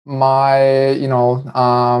My,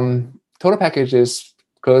 total package is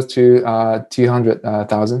close to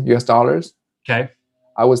 200,000 US dollars. Okay.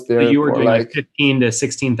 I was So there you were for doing like $15,000 to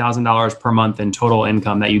 $16,000 per month in total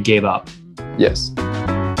income that you gave up. Yes.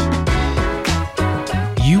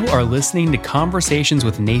 You are listening to Conversations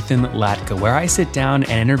with Nathan Latka, where I sit down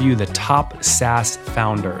and interview the top SaaS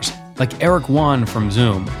founders, like Eric Yuan from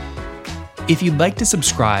Zoom. If you'd like to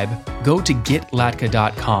subscribe, go to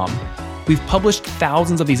getlatka.com. We've published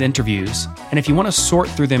thousands of these interviews, and if you want to sort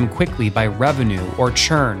through them quickly by revenue or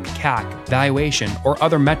churn, CAC, valuation, or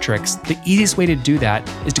other metrics, the easiest way to do that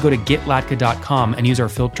is to go to getlatka.com and use our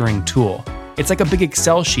filtering tool. It's like a big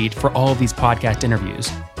Excel sheet for all of these podcast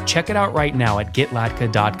interviews. Check it out right now at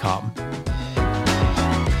getlatka.com.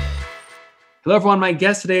 Hello, everyone. My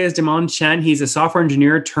guest today is Damon Chen. He's a software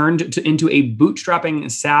engineer turned into a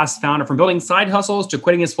bootstrapping SaaS founder, from building side hustles to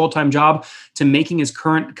quitting his full-time job to making his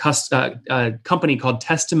current company called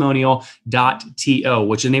Testimonial.to,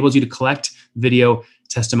 which enables you to collect video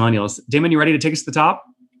testimonials. Damon, you ready to take us to the top?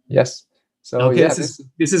 Yes. So okay, yeah,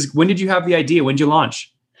 this is when did you have the idea? When did you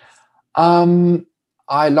launch?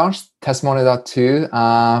 I launched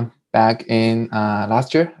Testimonial.to back in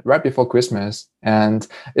last year, right before Christmas. And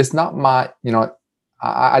it's not my,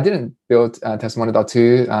 I didn't build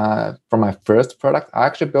Testimonial.to for my first product. I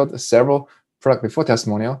actually built several products before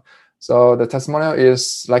Testimonial. So the Testimonial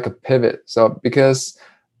is like a pivot. So because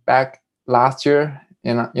back last year,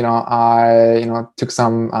 I took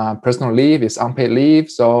some personal leave, it's unpaid leave.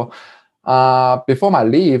 So before my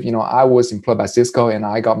leave, I was employed by Cisco and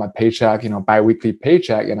I got my paycheck, bi-weekly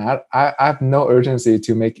paycheck, and I have no urgency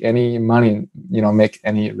to make any money, make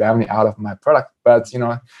any revenue out of my product. But,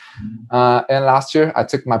 and last year I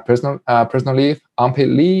took my personal leave, unpaid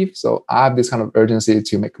leave. So I have this kind of urgency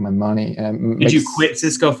to make my money. And did you quit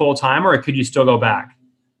Cisco full time, or could you still go back?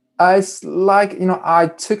 It's like, I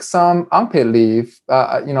took some unpaid leave,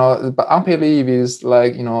 but unpaid leave is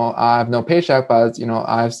like, I have no paycheck, but,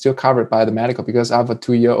 I'm still covered by the medical because I have a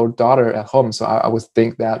 2-year-old daughter at home. So I would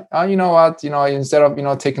think that, instead of,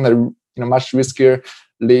 taking the, much riskier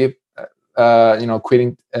leave,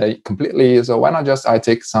 quitting completely. So why not just I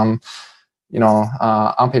take some,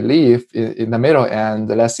 unpaid leave in the middle and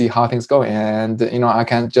let's see how things go. And, I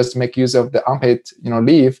can just make use of the unpaid,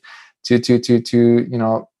 leave to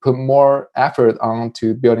put more effort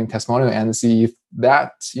onto building Testimonial and see if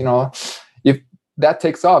that, if that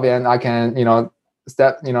takes off and I can,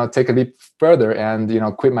 take a leap further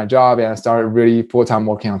and, quit my job and start really full-time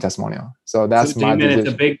working on Testimonial. So that's my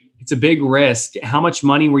decision. It's a big risk. How much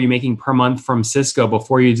money were you making per month from Cisco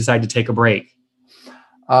before you decided to take a break?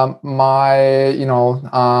 My,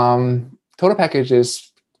 total package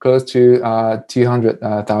is close to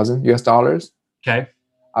 200,000 US dollars. Okay.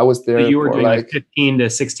 I was there. So you were doing like $15,000 to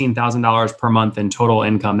 $16,000 per month in total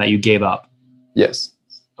income that you gave up. Yes.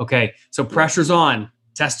 Okay. So pressure's on.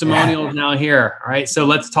 Testimonial is now here. All right. So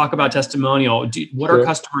let's talk about Testimonial. What are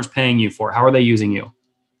customers paying you for? How are they using you?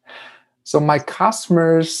 So my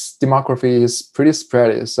customers' demography is pretty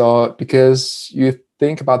spread. So because you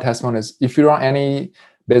think about testimonials, if you run any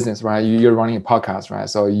business, right, you're running a podcast, right?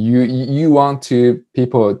 So you want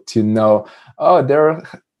people to know, oh, they're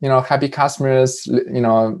happy customers,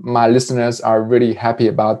 my listeners are really happy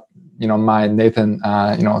about, my Nathan's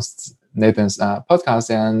podcast.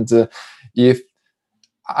 And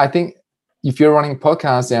I think if you're running a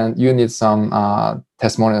podcast and you need some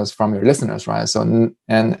testimonials from your listeners, right? So,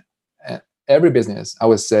 and every business, I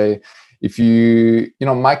would say, if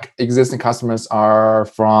my existing customers are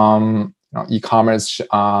from, e-commerce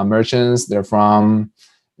merchants, they're from,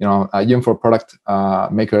 info product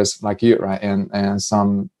makers like you, right? And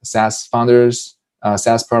some SaaS founders,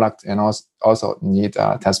 SaaS product, and also need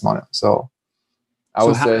testimonial. So I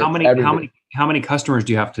would say how many customers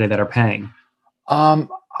do you have today that are paying?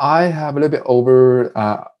 I have a little bit over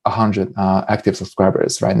 100 active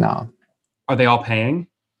subscribers right now. Are they all paying?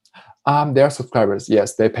 They are subscribers.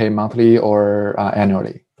 Yes, they pay monthly or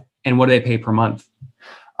annually. And what do they pay per month?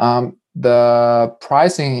 The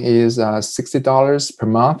pricing is $60 per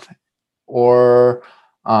month or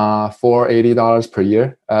for $80 per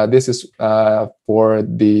year. This is for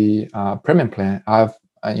the premium plan. I have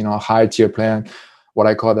a higher tier plan, what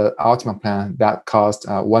I call the ultimate plan, that costs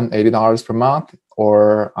 $180 per month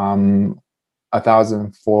or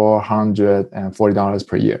 $1,440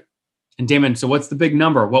 per year. And Damon, so what's the big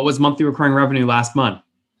number? What was monthly recurring revenue last month?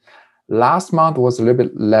 Last month was a little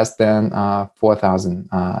bit less than 4,000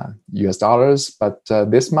 US dollars, but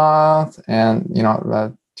this month and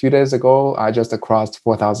 2 days ago, I just crossed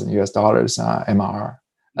 4,000 US dollars MRR.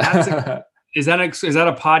 Is that a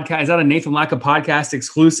podcast? Is that a Nathan Latka podcast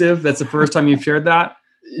exclusive? That's the first time you've shared that?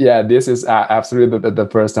 Yeah, this is absolutely the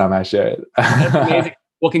first time I share it. That's amazing.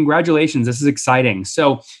 Well, congratulations. This is exciting.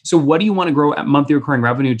 So what do you want to grow at monthly recurring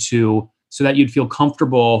revenue to so that you'd feel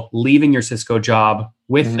comfortable leaving your Cisco job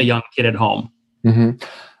with a young kid at home? Mm-hmm.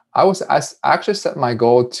 I actually set my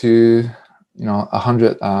goal to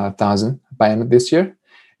 100,000 by end of this year,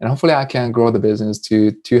 and hopefully I can grow the business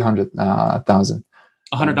to 200,000.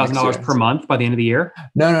 $100,000 per month by the end of the year?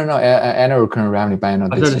 No. Annual recurring revenue by end of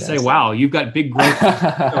this year. I was going to say, wow, you've got big growth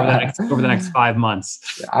over the next 5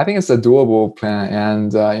 months. I think it's a doable plan,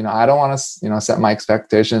 and I don't want to set my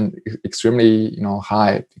expectation extremely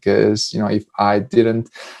high, because if I didn't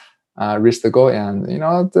reach the goal, and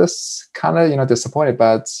this kind of disappointed,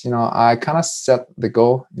 but I kind of set the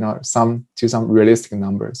goal some realistic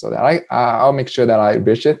numbers, so that I'll make sure that I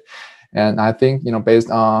reach it. And I think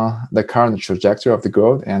based on the current trajectory of the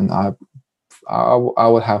growth, and I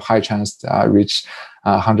would have high chance to reach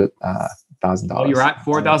 $100,000. Well, you're at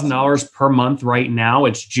 $4,000 per month right now.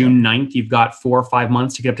 It's June 9th. You've got 4 or 5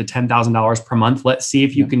 months to get up to $10,000 per month. Let's see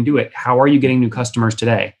if you can do it. How are you getting new customers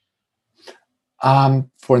today?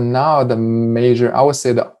 For now, I would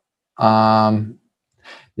say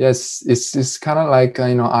yes, it's kind of like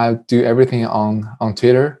I do everything on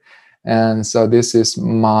Twitter. And so this is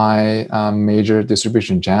my major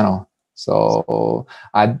distribution channel. So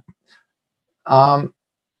I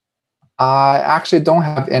actually don't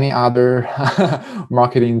have any other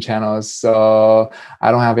marketing channels. So I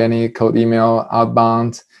don't have any cold email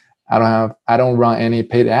outbound. I don't run any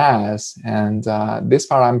paid ads. And this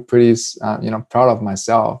part I'm pretty proud of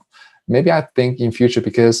myself. Maybe I think in future,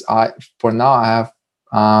 because for now I have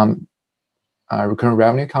recurring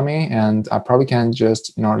revenue coming, and I probably can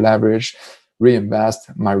just reinvest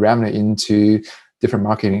my revenue into different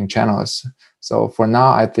marketing channels. So for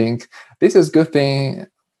now, I think this is a good thing,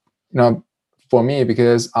 for me,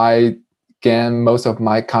 because I gain most of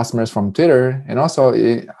my customers from Twitter, and also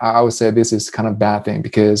I would say this is kind of bad thing,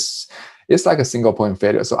 because it's like a single point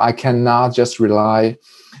failure. So I cannot just rely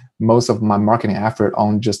most of my marketing effort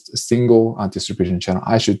on just a single distribution channel.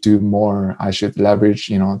 I should do more. I should leverage,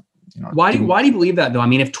 Why do you believe that, though? I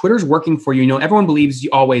mean, if Twitter's working for you, everyone believes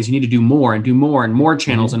you need to do more and more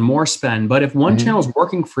channels and more spend. But if one channel is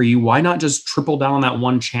working for you, why not just triple down on that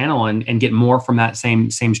one channel and get more from that same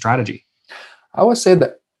strategy? I would say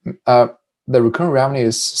that the recurring revenue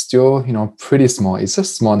is still, pretty small. It's a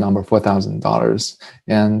small number, $4,000.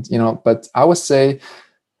 And, but I would say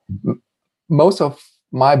most of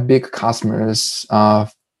my big customers,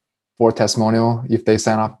 for testimonial, if they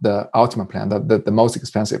sign up the ultimate plan, the most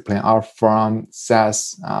expensive plan, are from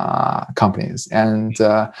SaaS companies. And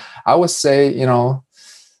I would say,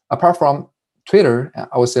 apart from Twitter,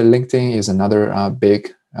 I would say LinkedIn is another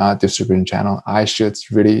big distribution channel. I should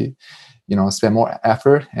really, spend more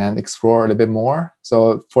effort and explore a little bit more.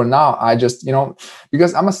 So for now, I just,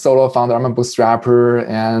 because I'm a solo founder, I'm a bootstrapper,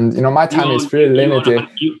 and my time is pretty limited.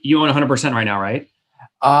 You own 100% right now, right?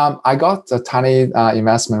 I got a tiny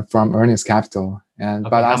investment from Earnings Capital,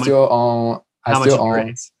 but I still own.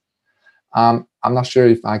 I'm not sure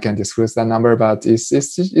if I can disclose that number, but it's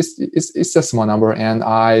a small number, and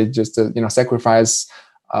I just sacrifice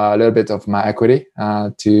a little bit of my equity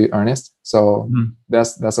to Earnest. So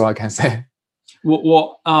that's all I can say.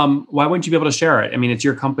 Well, why wouldn't you be able to share it? I mean, it's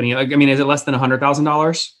your company. Is it less than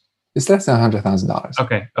 $100,000? It's less than $100,000.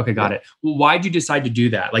 Okay, got it. Well, why did you decide to do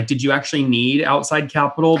that? Like, did you actually need outside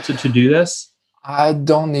capital to do this? I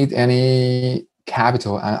don't need any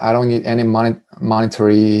capital. I don't need any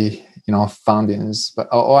monetary, fundings. But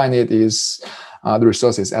all I need is the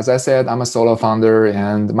resources. As I said, I'm a solo founder,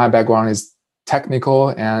 and my background is technical,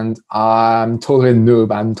 and I'm totally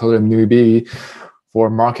noob. I'm totally newbie for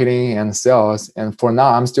marketing and sales. And for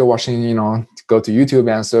now, I'm still watching, go to YouTube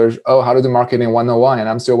and search, how to do marketing 101. And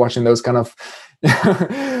I'm still watching those kind of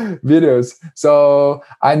videos. So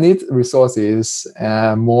I need resources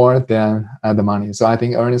more than the money. So I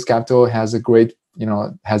think Earnings Capital has a great,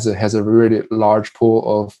 has a really large pool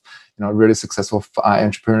of, really successful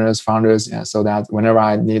entrepreneurs, founders. And so that whenever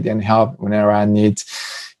I need any help, whenever I need,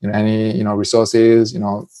 any, resources,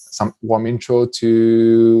 some warm intro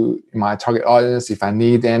to my target audience, if I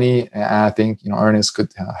need any, I think, Earnest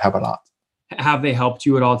could help a lot. Have they helped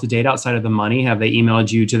you at all to date outside of the money? Have they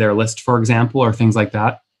emailed you to their list, for example, or things like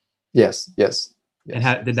that? Yes.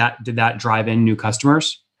 And did that drive in new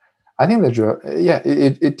customers? I think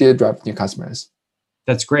it did drive new customers.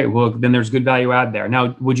 That's great. Well, then there's good value add there.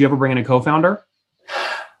 Now, would you ever bring in a co-founder?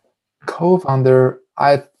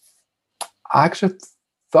 I actually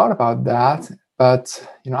thought about that, but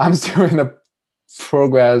I'm still in the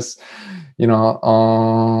progress,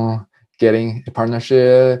 on getting a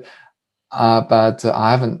partnership. but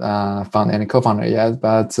I haven't found any co-founder yet.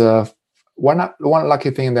 But one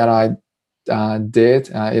lucky thing that I did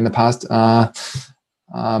in the past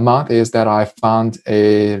month is that I found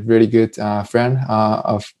a really good friend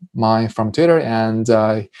of mine from Twitter, and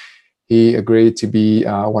he agreed to be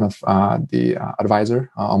one of the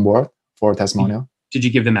advisor on board for Testimonial. Did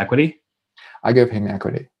you give them equity? I gave him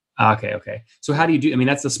equity. Okay. So how do you do? I mean,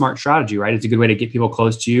 that's the smart strategy, right? It's a good way to get people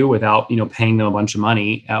close to you without, paying them a bunch of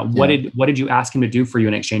money. What did you ask him to do for you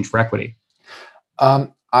in exchange for equity?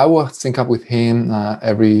 I will sync up with him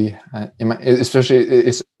especially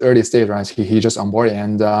it's early stage, right? He just onboarded,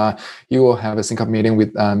 and he will have a sync up meeting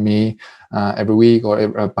with me every week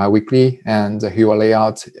or bi-weekly, and he will lay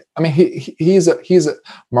out. I mean, he's a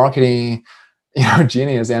marketing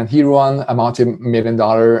genius, and he run a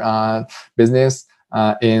multi-million-dollar business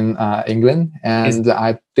in England, and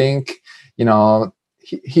I think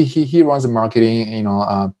he runs a marketing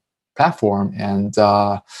platform, and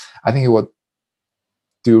I think he would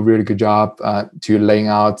do a really good job to laying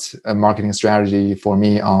out a marketing strategy for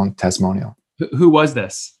me on Testimonial. Who was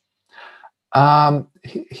this?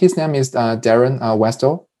 His name is Darren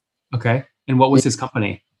Westall. Okay, and what was his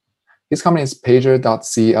company? His company is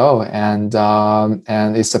Pager.co, and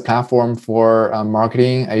it's a platform for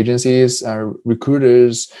marketing agencies,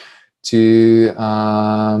 recruiters to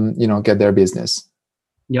get their business.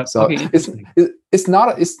 Yep. So okay, it's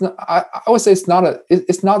not I would say it's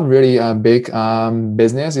not really a big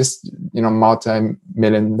business. It's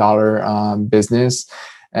multi-million-dollar business,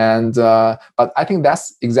 and but I think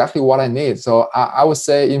that's exactly what I need. So I would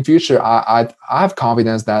say in future I have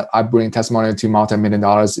confidence that I bring Testimonial to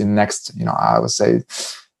multi-million-dollars in next I would say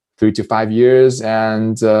 3 to 5 years,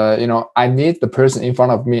 and I need the person in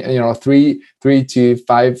front of me 3 to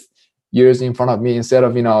 5 years in front of me, instead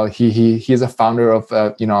of he's a founder of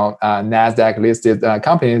Nasdaq listed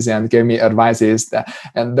companies and gave me advices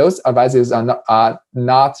and those advices are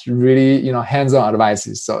not really hands-on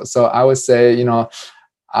advices. So I would say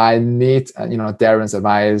I need Darren's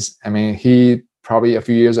advice. I mean, he probably a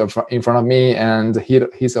few years in front of me, and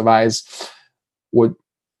his advice would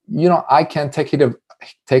I can take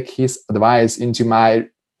his advice into my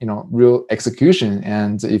real execution,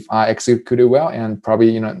 and if I execute it well, and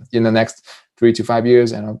probably in the next 3 to 5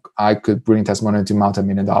 years, and I could bring Testimonial to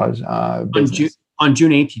multi-million-dollar business. On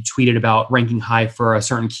June 8th, you tweeted about ranking high for a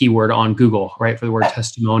certain keyword on Google, right, for the word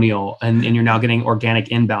testimonial, and you're now getting organic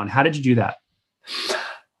inbound. How did you do that?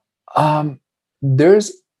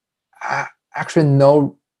 There's actually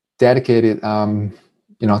no dedicated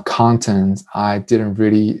content. I didn't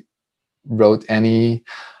really wrote any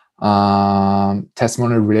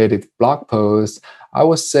testimonial related blog posts. I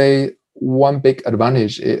would say one big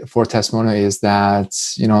advantage for Testimonial is that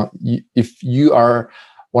if you are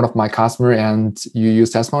one of my customer and you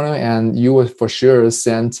use Testimonial, and you will for sure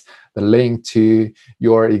send the link to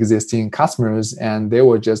your existing customers, and they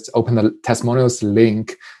will just open the Testimonials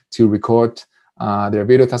link to record their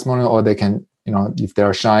video testimonial, or they can if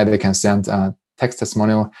they're shy, they can send text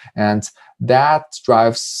testimonial, and that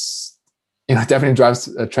drives definitely drives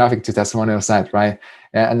traffic to Testimonial site, right?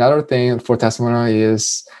 And another thing for Testimonial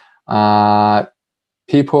is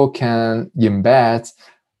people can embed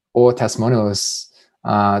all testimonials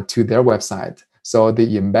to their website. So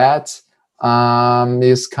the embed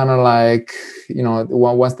is kind of like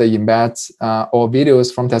once they embed all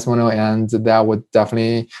videos from Testimonial, and that would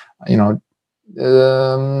definitely I'm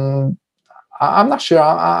not sure.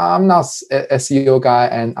 I'm not a SEO guy,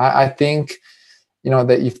 and I think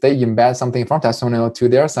that if they embed something from Testimonial to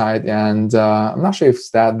their site, and I'm not sure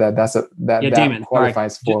if that Damon,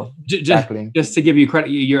 qualifies for backlink. Just to give you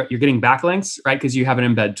credit, you're getting backlinks, right? Because you have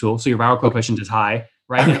an embed tool, so your viral coefficient is high,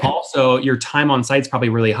 right? And also your time on site is probably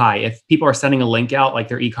really high. If people are sending a link out, like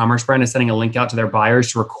their e-commerce brand is sending a link out to their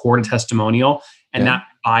buyers to record a testimonial, and that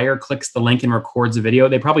buyer clicks the link and records a video,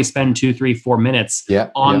 they probably spend 2, 3, 4 minutes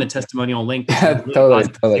on the testimonial link. Totally.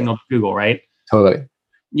 Signal to Google, right? Totally.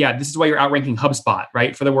 Yeah, this is why you're outranking HubSpot,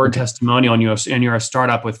 right? For the word testimonial, and you're a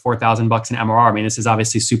startup with $4,000 in MRR. I mean, this is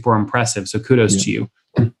obviously super impressive. So kudos to you.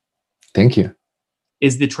 Thank you.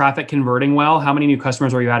 Is the traffic converting well? How many new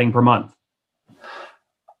customers are you adding per month?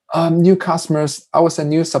 New customers, I would say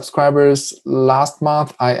new subscribers. Last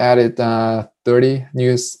month, I added 30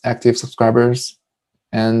 new active subscribers.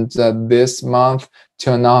 And this month,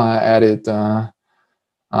 till now, I added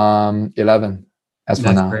 11 as for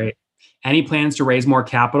now. That's great. Any plans to raise more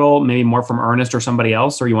capital, maybe more from Earnest or somebody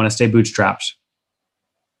else, or you want to stay bootstrapped?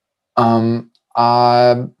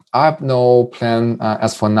 I have no plan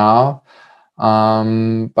as for now.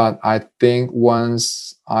 But I think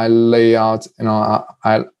once I lay out,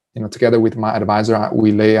 together with my advisor,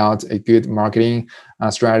 we lay out a good marketing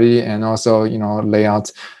strategy, and also lay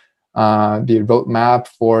out the roadmap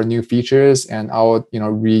for new features, and I'll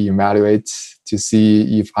reevaluate to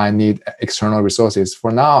see if I need external resources.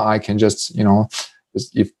 For now, I can just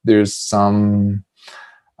if there's some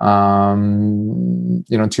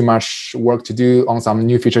too much work to do on some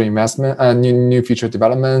new feature investment, new feature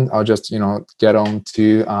development, I'll just get on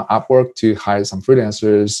to Upwork to hire some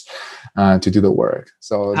freelancers to do the work.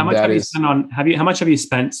 So how much have you spent on how much have you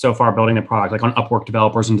spent so far building the product, like on Upwork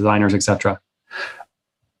developers and designers, etc.?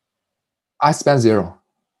 I spent zero.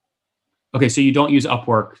 Okay, so you don't use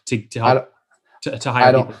Upwork to help to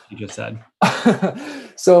hire people, you just said.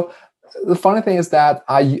 So the funny thing is that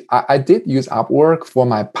I did use Upwork for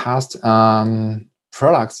my past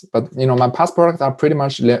products, but my past products are pretty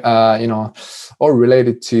much all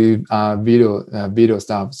related to video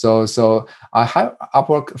stuff. So I have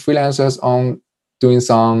Upwork freelancers on doing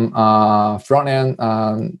some front end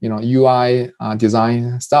UI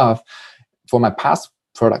design stuff for my past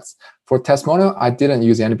products. For Testimonial, I didn't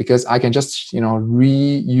use any because I can just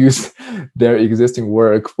reuse their existing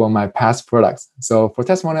work for my past products. So for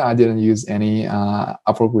Testimonial, I didn't use any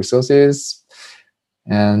Upwork resources,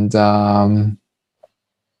 and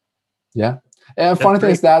yeah. And funny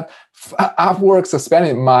thing is that Upwork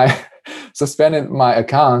suspended my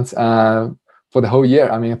account for the whole year.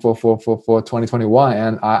 I mean, for 2021,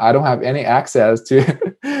 and I don't have any access to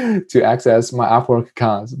access my Upwork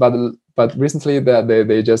accounts, but recently that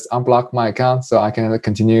they just unblocked my account, so I can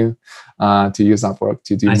continue to use Upwork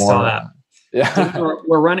to do more. I saw that. Yeah. So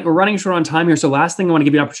we're running short on time here. So last thing I want to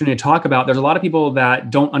give you an opportunity to talk about, there's a lot of people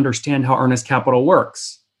that don't understand how Earnest Capital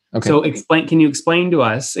works. Okay. So can you explain to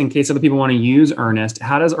us, in case other people want to use Earnest,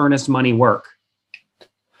 how does Earnest money work?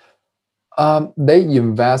 They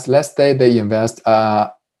invest, let's say they invest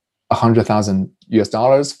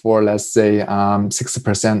 $100,000 for, let's say,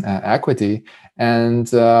 60% equity. And,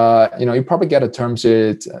 you probably get a term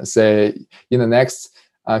sheet, say, in the next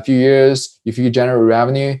few years, if you generate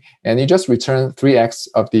revenue and you just return 3x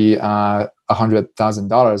of the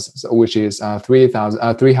 $100,000, which is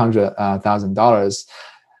 $300,000,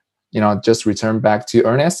 just return back to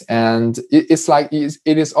Earnest. And it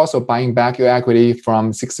is also buying back your equity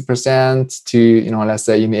from 60% to, let's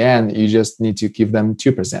say in the end, you just need to give them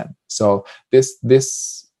 2%. So this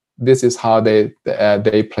is how they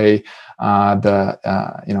play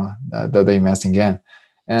the investing game.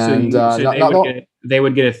 And they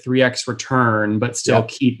would get a 3x return, but still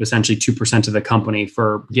keep essentially 2% of the company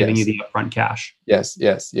for giving you the upfront cash. Yes.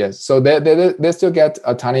 So they still get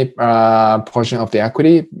a tiny portion of the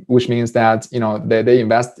equity, which means that they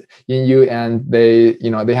invest in you, and they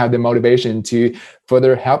have the motivation to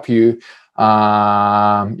further help you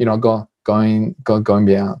going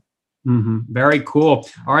beyond. Mm-hmm. Very cool.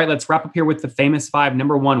 All right, let's wrap up here with the famous five.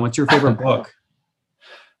 Number one, what's your favorite book?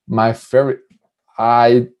 My favorite,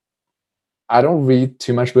 I don't read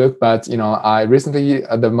too much book, but I recently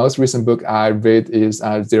the most recent book I read is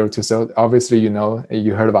Zero to Sold. Obviously, you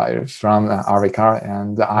heard about it from Avi Carr,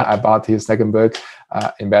 and I bought his second book,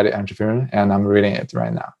 Embedded Entrepreneur, and I'm reading it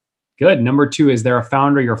right now. Good. Number two, is there a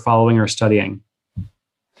founder you're following or studying?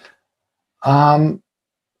 The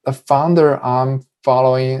founder I'm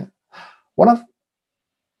following, one of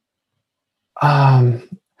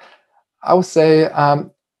I would say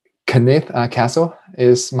Kenneth Castle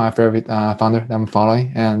is my favorite founder that I'm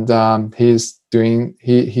following, and he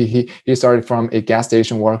started from a gas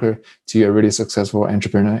station worker to a really successful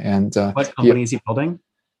entrepreneur. And what company is he building?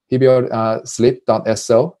 He built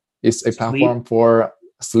Sleep.so. It's a platform for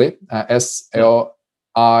sleep, SLIP.so,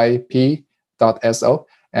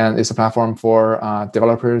 and it's a platform for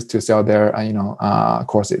developers to sell their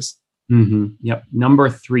courses. Mm-hmm. Yep. Number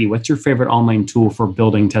three, what's your favorite online tool for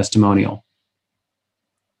building testimonial?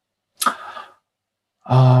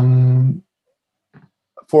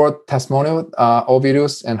 For testimonial, all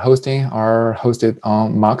videos and hosting are hosted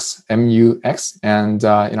on Mux, MUX, and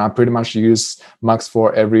I pretty much use Mux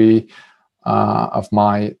for every of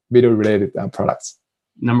my video-related products.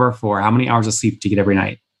 Number four, how many hours of sleep do you get every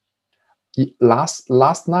night?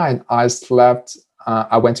 Last night, I slept.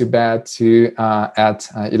 I went to bed at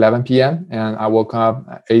 11 p.m. and I woke up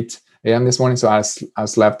at 8 a.m. this morning, so I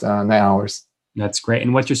slept 9 hours. That's great.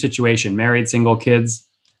 And what's your situation? Married, single, kids?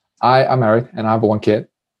 I'm married and I have one kid.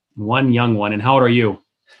 One young one. And how old are you?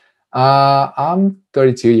 I'm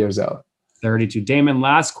 32 years old. 32. Damon,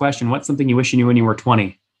 last question. What's something you wish you knew when you were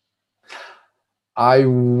 20? I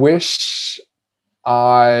wish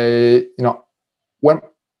when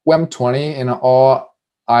I'm 20, all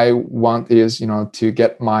I want is, to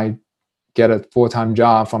get my get a full-time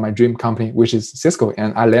job for my dream company, which is Cisco,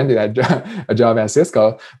 and I landed a job at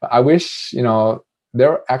Cisco. But I wish, there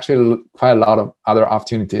are actually quite a lot of other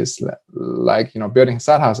opportunities, like building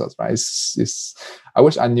side hustles, right? I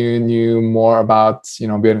wish I knew more about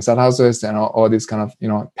building side houses and all this kind of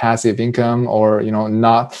passive income, or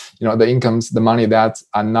not the incomes, the money that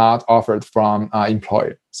are not offered from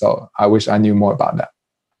employer. So I wish I knew more about that.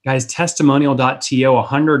 Guys, testimonial.to,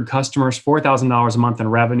 100 customers, $4,000 a month in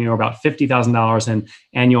revenue, or about $50,000 in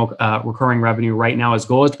annual recurring revenue right now. His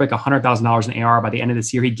goal is to break $100,000 in ARR by the end of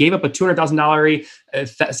this year. He gave up a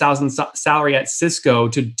 $200,000 salary at Cisco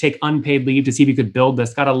to take unpaid leave to see if he could build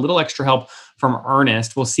this. Got a little extra help from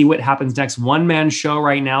Ernest. We'll see what happens next. One-man show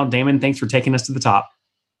right now. Damon, thanks for taking us to the top.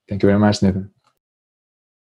 Thank you very much, Nathan.